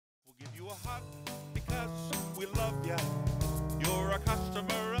a hug because we love you. You're a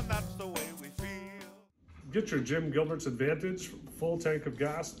customer and that's the way we feel. Get your Jim Gilbert's Advantage, full tank of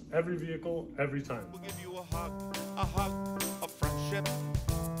gas, every vehicle, every time. We'll give you a hug of friendship,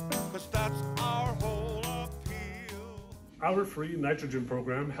 because that's our whole appeal. Our free nitrogen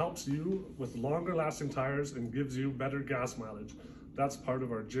program helps you with longer lasting tires and gives you better gas mileage. That's part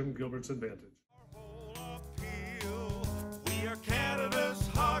of our Jim Gilbert's Advantage. Our whole appeal. We are Canada's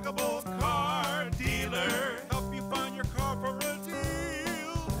huggable car dealer. Help you find your car for a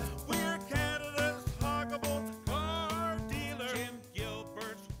deal. We're Canada's huggable car dealer. Jim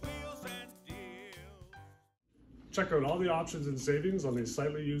Gilbert's Wheels and Deals. Check out all the options and savings on these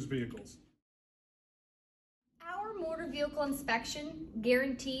slightly used vehicles. Our motor vehicle inspection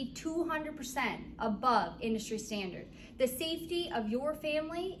guaranteed 200% above industry standard. The safety of your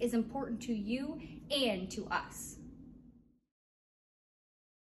family is important to you and to us.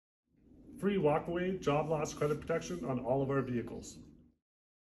 Free walkaway job loss credit protection on all of our vehicles.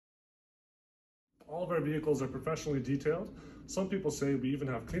 All of our vehicles are professionally detailed. Some people say we even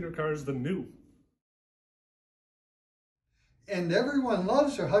have cleaner cars than new. And everyone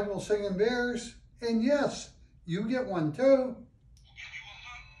loves their huggable singing bears. And yes, you get one too.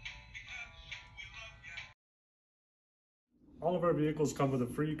 All of our vehicles come with a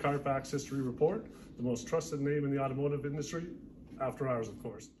free Carfax history report, the most trusted name in the automotive industry, after ours, of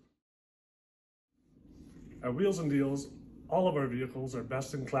course. At Wheels and Deals, all of our vehicles are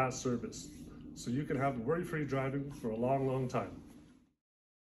best-in-class service, so you can have worry-free driving for a long, long time.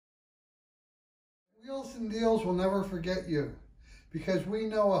 Wheels and Deals will never forget you, because we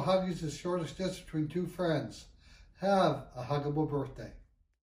know a hug is the shortest distance between two friends. Have a huggable birthday.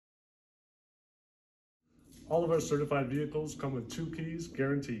 All of our certified vehicles come with 2 keys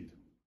guaranteed.